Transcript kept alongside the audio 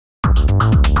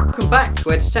Welcome back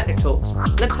to Ed's Techno Talks.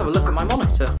 Let's have a look at my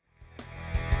monitor.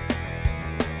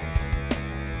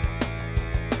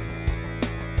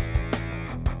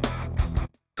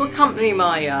 To accompany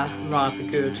my rather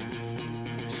good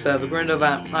server grinder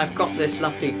that, I've got this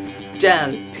lovely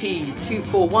Dell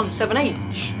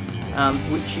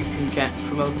P2417H, which you can get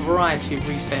from a variety of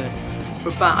resellers for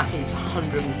about, I think it's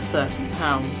 £130,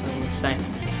 I want to say.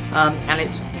 And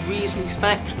it's reasonably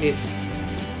spec'd. It's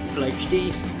Full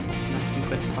HD,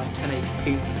 1920 by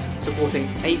 1080p, supporting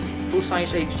 8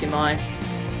 full-size HDMI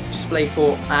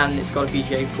DisplayPort, and it's got a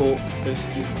VGA port for those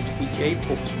of you who want a VGA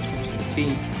port in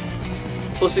 2018.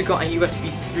 It's also got a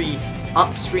USB 3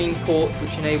 upstream port,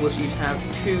 which enables you to have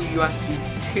 2 USB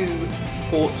 2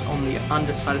 ports on the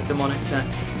underside of the monitor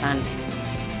and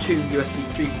 2 USB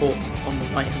 3 ports on the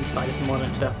right hand side of the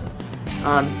monitor.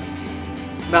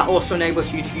 That also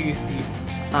enables you to use the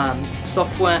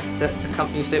software that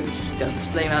accompanies it, which is Dell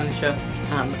Display Manager,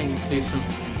 and you can do some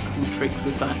cool tricks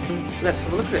with that. Let's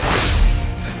have a look at it.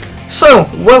 So,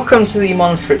 welcome to the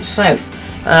monitor itself.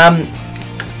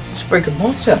 It's a very good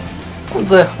monitor. One of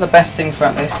the best things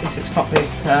about this is it's got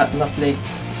this lovely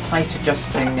height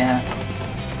adjusting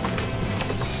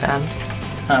stand,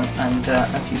 and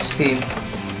as you see, you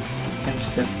can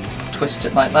sort of twist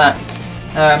it like that.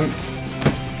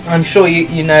 I'm sure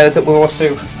you know that we're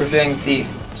also reviewing the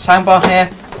soundbar here,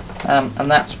 and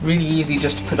that's really easy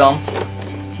just to put on.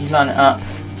 You line it up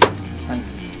and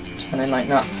turn it like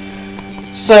that.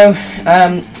 So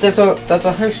there's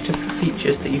a host of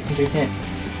features that you can do here.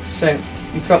 So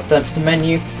you've got the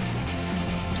menu,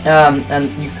 and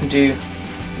you can do,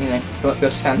 you know,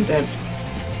 your standard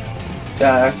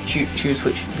choose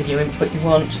which video input you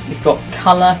want. You've got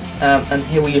colour, and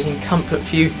here we're using comfort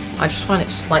view. I just find it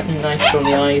slightly nicer on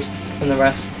the eyes than the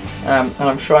rest, and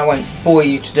I'm sure I won't bore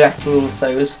you to death with all of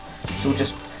those, so we'll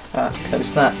just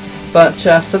close that. But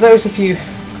for those of you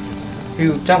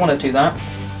who don't want to do that,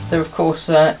 there of course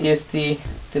is the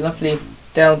lovely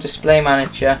Dell Display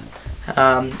Manager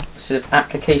sort of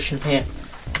application here,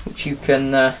 which you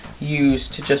can use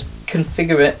to just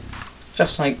configure it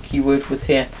just like you would with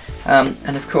here,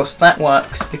 and of course that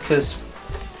works because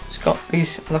it's got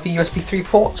these lovely USB 3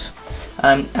 ports,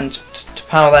 and to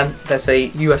power them there's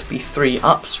a USB 3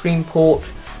 upstream port,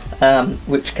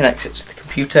 which connects it to the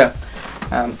computer,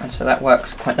 and so that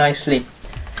works quite nicely,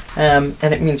 and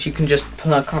it means you can just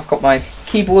plug. I've got my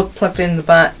keyboard plugged in the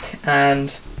back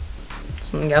and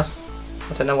something else.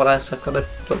 I don't know what else I've got it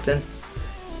plugged in,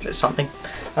 but it's something.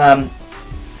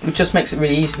 It just makes it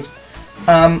really easy.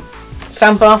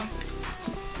 Soundbar,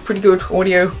 pretty good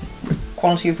audio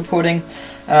quality of recording.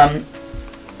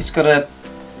 It's got a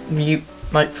mute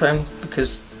microphone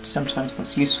because sometimes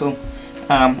that's useful,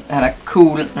 and a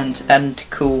cool and end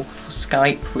cool for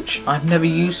Skype, which I've never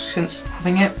used since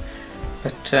having it,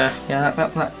 but yeah,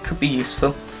 that could be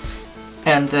useful.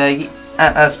 And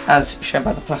as shown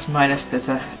by the plus and minus, there's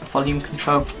a volume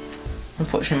control.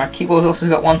 Unfortunately my keyboard's also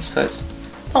got one, so it's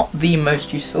not the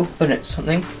most useful, but it's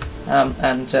something.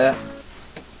 And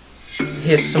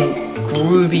here's some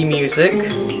groovy music.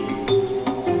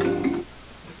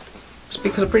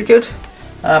 Speakers are pretty good.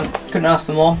 Couldn't ask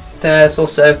for more. There's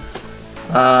also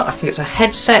I think it's a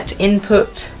headset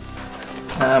input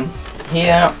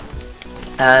here,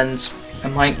 and a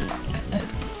mic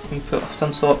input of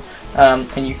some sort,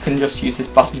 and you can just use this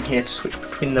button here to switch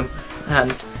between them.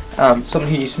 And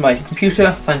someone who uses my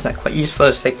computer finds that quite useful,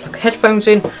 as they plug headphones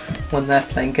in when they're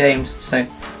playing games, so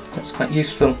that's quite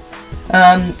useful.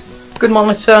 Good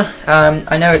monitor.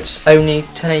 I know it's only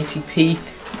 1080p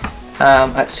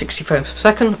at 60 frames per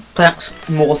second. That's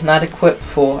more than adequate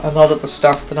for a lot of the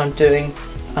stuff that I'm doing,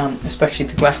 especially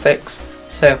the graphics.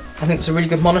 So I think it's a really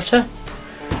good monitor,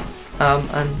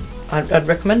 and I'd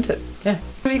recommend it. Yeah.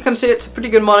 As you can see, it's a pretty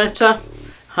good monitor.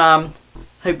 Hope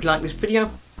you like this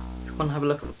video. If you want to have a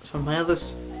look at some of my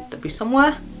others, they'll be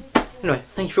somewhere. Anyway,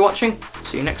 thank you for watching.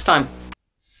 See you next time.